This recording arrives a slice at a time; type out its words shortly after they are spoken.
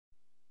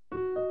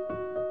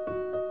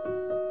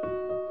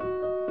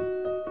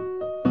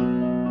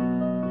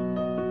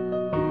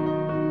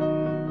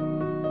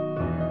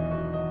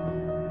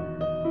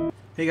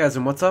Hey guys,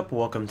 and what's up?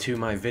 Welcome to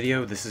my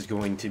video. This is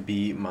going to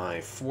be my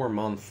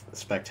 4-month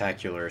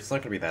spectacular. It's not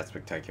going to be that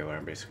spectacular.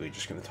 I'm basically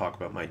just going to talk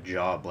about my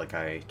job like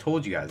I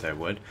told you guys I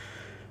would.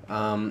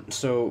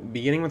 So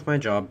beginning with my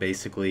job,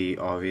 basically,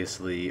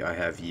 obviously, I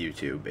have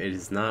YouTube. It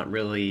is not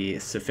really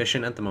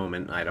sufficient at the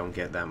moment. I don't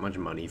get that much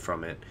money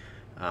from it.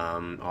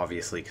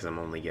 Obviously, because I'm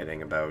only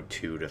getting about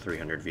 200 to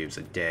 300 views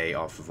a day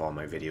off of all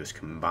my videos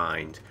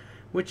combined.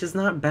 Which is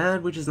not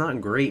bad, which is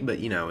not great, but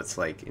you know, it's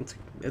like,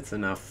 it's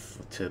enough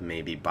to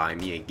maybe buy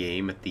me a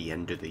game at the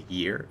end of the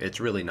year. It's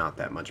really not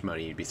that much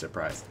money, you'd be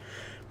surprised.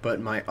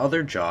 But my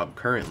other job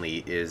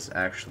currently is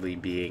actually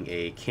being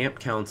a camp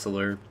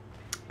counselor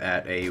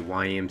at a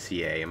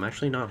YMCA. I'm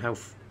actually not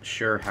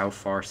sure how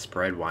far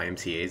spread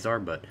YMCAs are,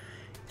 but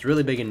it's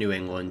really big in New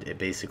England.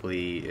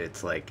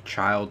 It's like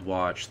child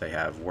watch, they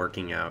have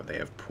working out, they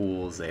have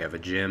pools, they have a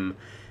gym,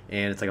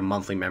 and it's like a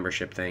monthly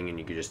membership thing, and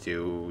you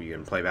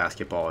can play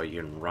basketball,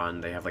 you can run.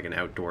 They have like an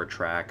outdoor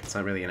track. It's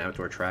not really an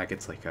outdoor track,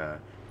 it's like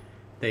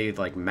they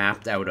like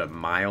mapped out a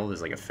mile.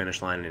 There's like a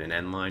finish line and an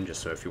end line,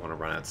 just so if you want to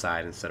run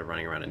outside instead of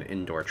running around an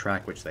indoor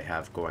track, which they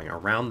have going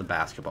around the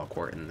basketball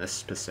court in this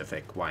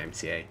specific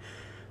YMCA,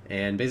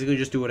 and basically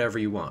just do whatever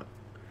you want.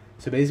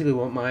 So basically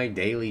what my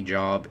daily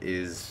job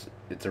is,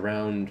 it's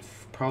around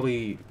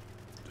probably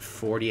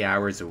 40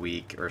 hours a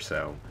week or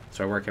so.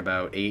 So I work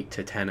about 8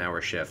 to 10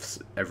 hour shifts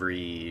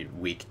every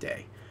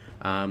weekday.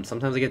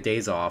 Sometimes I get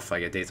days off. I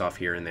get days off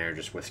here and there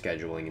just with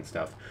scheduling and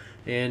stuff.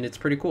 And it's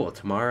pretty cool.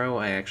 Tomorrow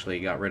I actually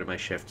got rid of my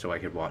shift so I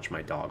could watch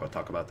my dog. I'll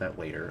talk about that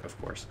later, of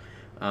course.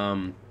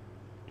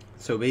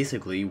 So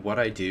basically what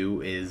I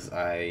do is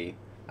I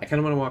kind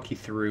of want to walk you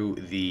through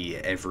the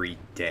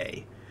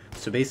everyday.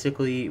 So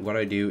basically what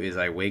I do is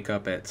I wake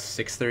up at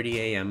 6:30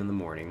 a.m. in the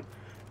morning.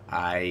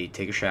 I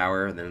take a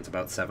shower, and then it's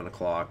about 7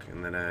 o'clock,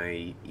 and then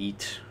I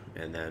eat,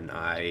 and then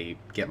I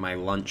get my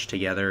lunch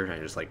together. I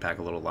just like pack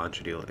a little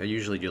lunch. I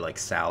usually do like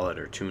salad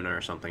or tuna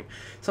or something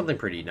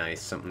pretty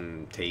nice,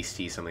 something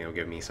tasty, something that'll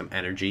give me some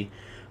energy.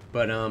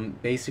 But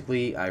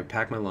basically I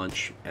pack my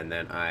lunch, and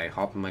then I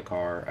hop in my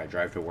car, I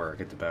drive to work.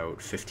 It's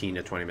about 15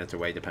 to 20 minutes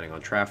away depending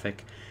on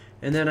traffic.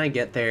 And then I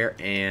get there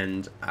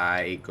and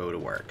I go to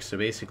work. So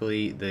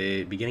basically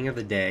the beginning of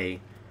the day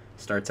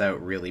starts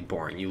out really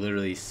boring. You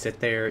literally sit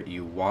there,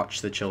 you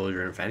watch the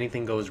children. If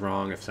anything goes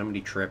wrong, if somebody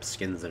trips,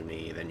 skins their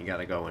knee, then you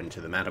gotta go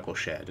into the medical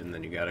shed, and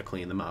then you gotta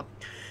clean them up.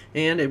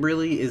 And it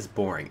really is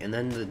boring. And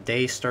then the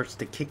day starts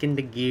to kick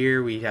into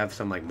gear. We have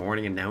some like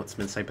morning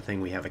announcements type of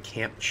thing. We have a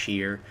camp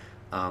cheer.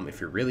 If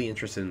you're really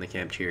interested in the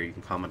camp cheer, you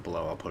can comment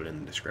below. I'll put it in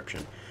the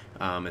description.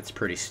 It's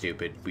pretty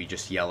stupid. We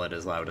just yell it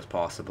as loud as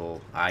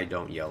possible. I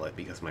don't yell it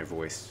because my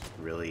voice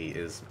really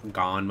is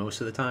gone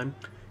most of the time,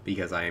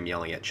 because I am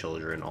yelling at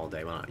children all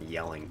day. Well, not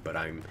yelling, but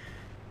I'm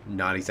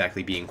not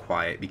exactly being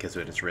quiet, because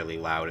when it's really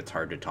loud, it's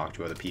hard to talk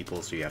to other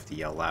people, so you have to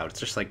yell loud. It's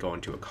just like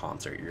going to a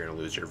concert. You're going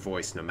to lose your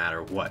voice no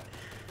matter what.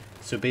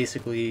 So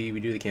basically,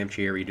 we do the camp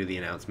cheer, we do the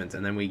announcements,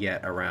 and then we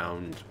get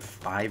around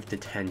 5 to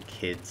 10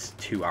 kids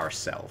to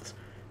ourselves.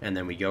 And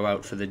then we go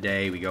out for the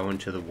day, we go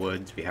into the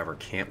woods, we have our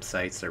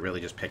campsites. They're really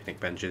just picnic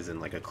benches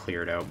in like a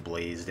cleared out,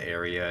 blazed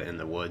area in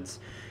the woods.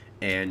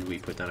 And we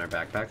put down our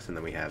backpacks, and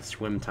then we have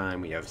swim time.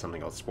 We have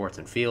something called sports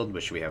and field,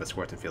 which we have a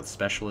sports and field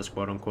specialist,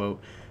 quote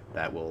unquote,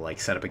 that will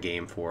like set up a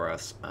game for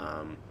us.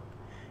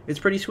 It's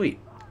pretty sweet.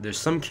 There's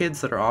some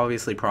kids that are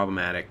obviously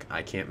problematic.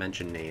 I can't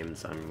mention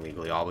names. I'm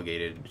legally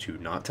obligated to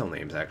not tell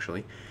names,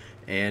 actually.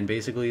 And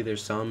basically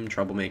there's some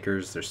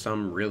troublemakers. There's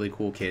some really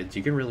cool kids.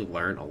 You can really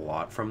learn a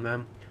lot from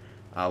them.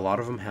 A lot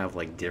of them have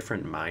like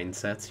different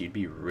mindsets. You'd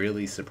be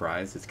really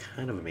surprised. It's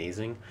kind of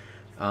amazing.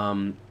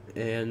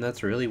 And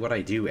that's really what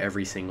I do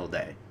every single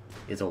day.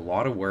 It's a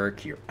lot of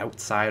work. You're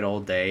outside all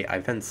day.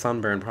 I've been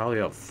sunburned probably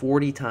about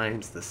 40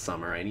 times this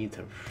summer. I need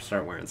to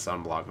start wearing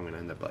sunblock. I'm gonna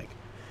end up like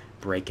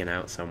breaking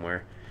out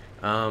somewhere.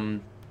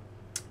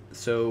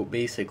 So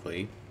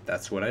basically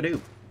that's what I do.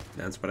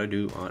 That's what I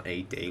do on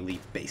a daily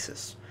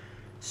basis.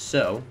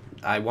 So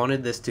I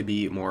wanted this to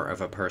be more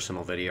of a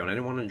personal video, and I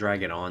didn't want to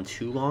drag it on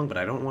too long, but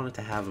I don't want it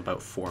to have about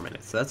 4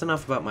 minutes. So that's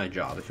enough about my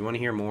job. If you want to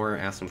hear more,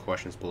 ask some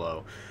questions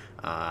below.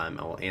 I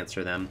will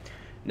answer them.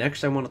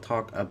 Next, I want to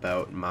talk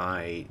about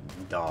my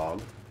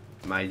dog.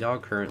 My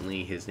dog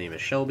currently, his name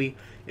is Shelby.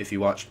 If you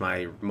watched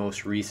my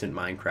most recent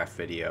Minecraft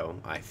video,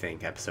 I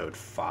think episode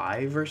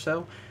 5 or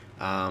so,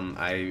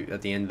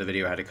 at the end of the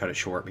video I had to cut it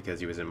short because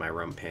he was in my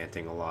room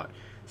panting a lot.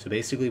 So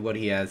basically what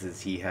he has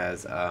is he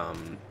has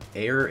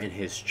air in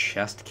his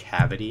chest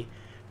cavity,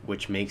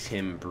 which makes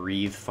him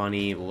breathe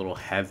funny, a little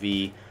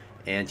heavy,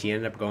 and he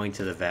ended up going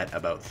to the vet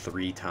about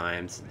 3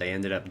 times. They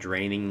ended up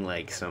draining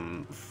like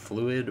some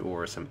fluid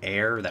or some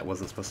air that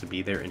wasn't supposed to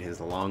be there in his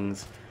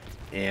lungs,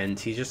 and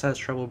he just has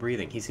trouble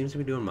breathing. He seems to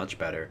be doing much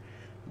better,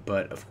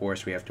 but of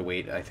course we have to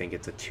wait. I think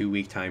it's a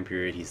 2-week time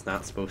period. He's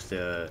not supposed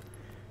to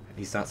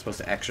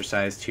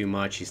exercise too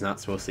much. He's not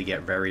supposed to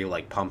get very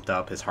like pumped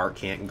up. His heart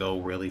can't go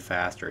really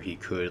fast, or he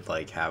could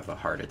like have a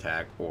heart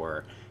attack,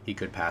 or he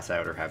could pass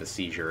out or have a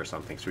seizure or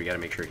something. So we got to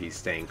make sure he's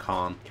staying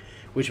calm,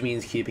 which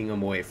means keeping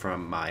him away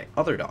from my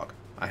other dog.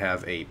 I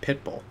have a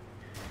pit bull,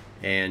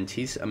 and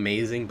he's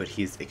amazing, but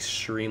he's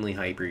extremely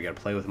hyper. You gotta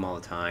play with him all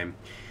the time,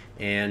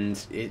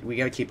 and we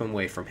gotta keep him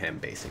away from him,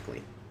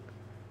 basically.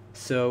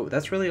 So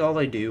that's really all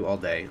I do all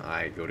day.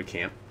 I go to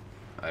camp,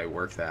 I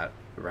work that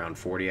around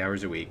 40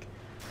 hours a week,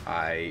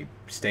 I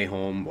stay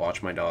home,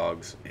 watch my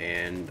dogs,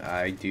 and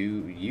I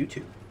do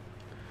YouTube.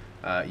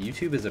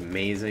 YouTube is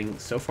amazing.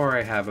 So far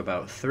I have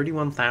about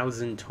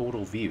 31,000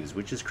 total views,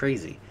 which is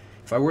crazy.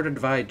 If I were to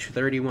divide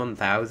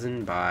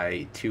 31,000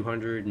 by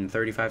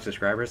 235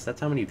 subscribers,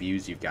 that's how many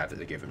views you guys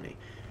have given me.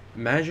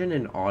 Imagine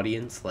an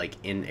audience like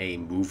in a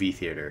movie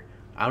theater.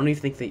 I don't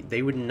even think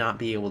they would not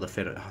be able to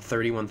fit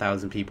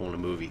 31,000 people in a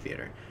movie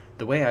theater.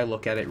 The way I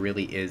look at it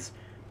really is,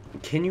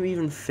 can you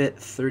even fit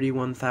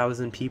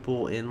 31,000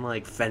 people in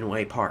like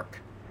Fenway Park?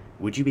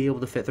 Would you be able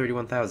to fit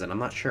 31,000? I'm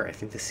not sure. I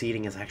think the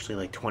seating is actually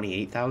like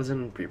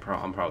 28,000.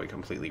 I'm probably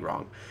completely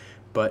wrong.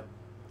 But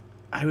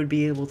I would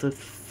be able to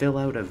fill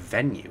out a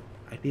venue.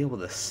 I'd be able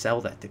to sell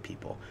that to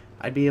people.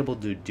 I'd be able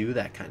to do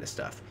that kind of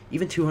stuff.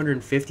 Even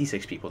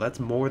 256 people, that's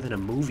more than a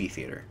movie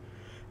theater.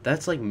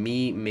 That's like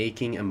me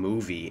making a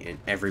movie and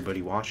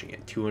everybody watching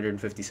it.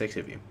 256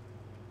 of you.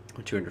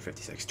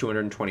 256.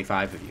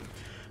 225 of you.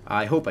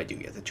 I hope I do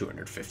get to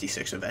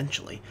 256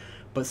 eventually.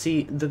 But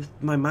see,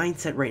 my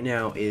mindset right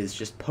now is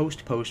just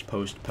post.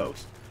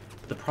 But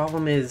the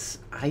problem is,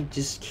 I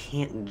just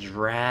can't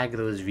drag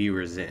those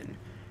viewers in.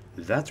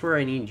 That's where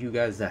I need you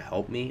guys to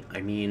help me. I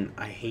mean,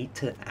 I hate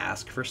to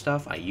ask for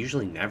stuff. I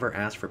usually never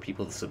ask for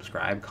people to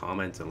subscribe,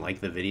 comment, and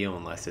like the video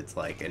unless it's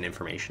like an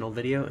informational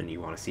video and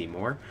you want to see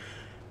more.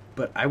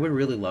 But I would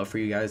really love for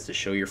you guys to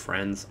show your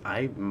friends.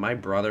 My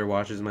brother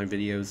watches my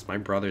videos. My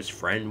brother's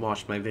friend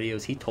watched my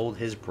videos. He told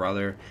his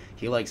brother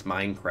he likes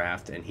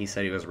Minecraft, and he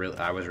said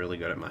I was really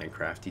good at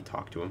Minecraft. He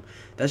talked to him.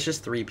 That's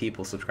just 3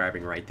 people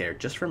subscribing right there,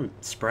 just from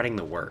spreading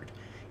the word.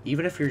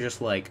 Even if you're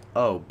just like,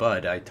 oh,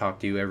 bud, I talk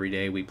to you every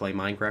day. We play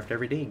Minecraft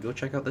every day. Go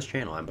check out this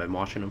channel. I've been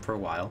watching him for a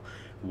while.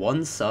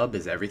 1 sub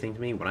is everything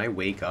to me. When I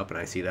wake up and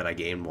I see that I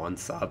gained 1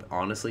 sub,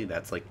 honestly,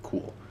 that's like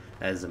cool.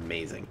 That is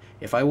amazing.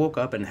 If I woke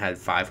up and had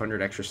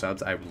 500 extra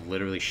subs, I would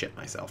literally shit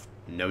myself.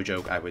 No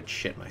joke, I would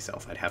shit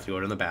myself. I'd have to go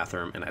to the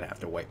bathroom and I'd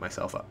have to wipe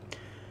myself up.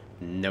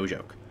 No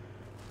joke.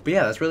 But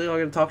yeah, that's really all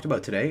I'm going to talk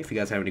about today. If you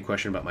guys have any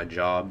questions about my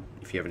job,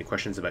 if you have any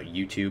questions about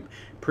YouTube,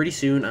 pretty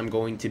soon I'm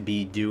going to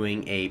be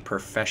doing a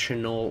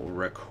professional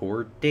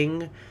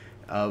recording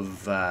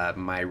of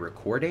my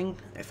recording,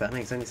 if that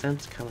makes any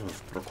sense. Kind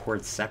of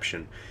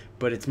recordception.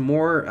 But it's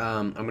more,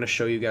 I'm going to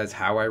show you guys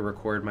how I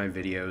record my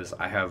videos.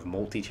 I have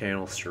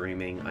multi-channel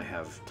streaming. I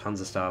have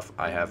tons of stuff.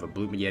 I have a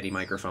Blue Yeti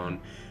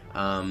microphone.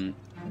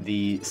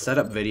 The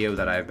setup video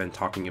that I've been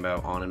talking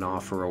about on and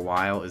off for a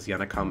while is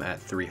going to come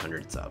at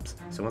 300 subs.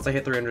 So once I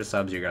hit 300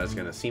 subs, you guys are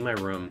going to see my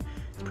room.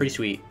 It's pretty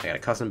sweet. I got a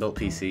custom-built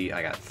PC.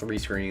 I got 3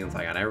 screens.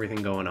 I got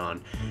everything going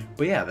on.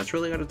 But yeah, that's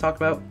really what to talk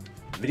about.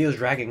 The video's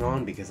dragging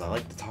on because I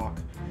like to talk.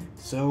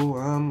 So,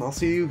 I'll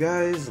see you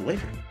guys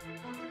later.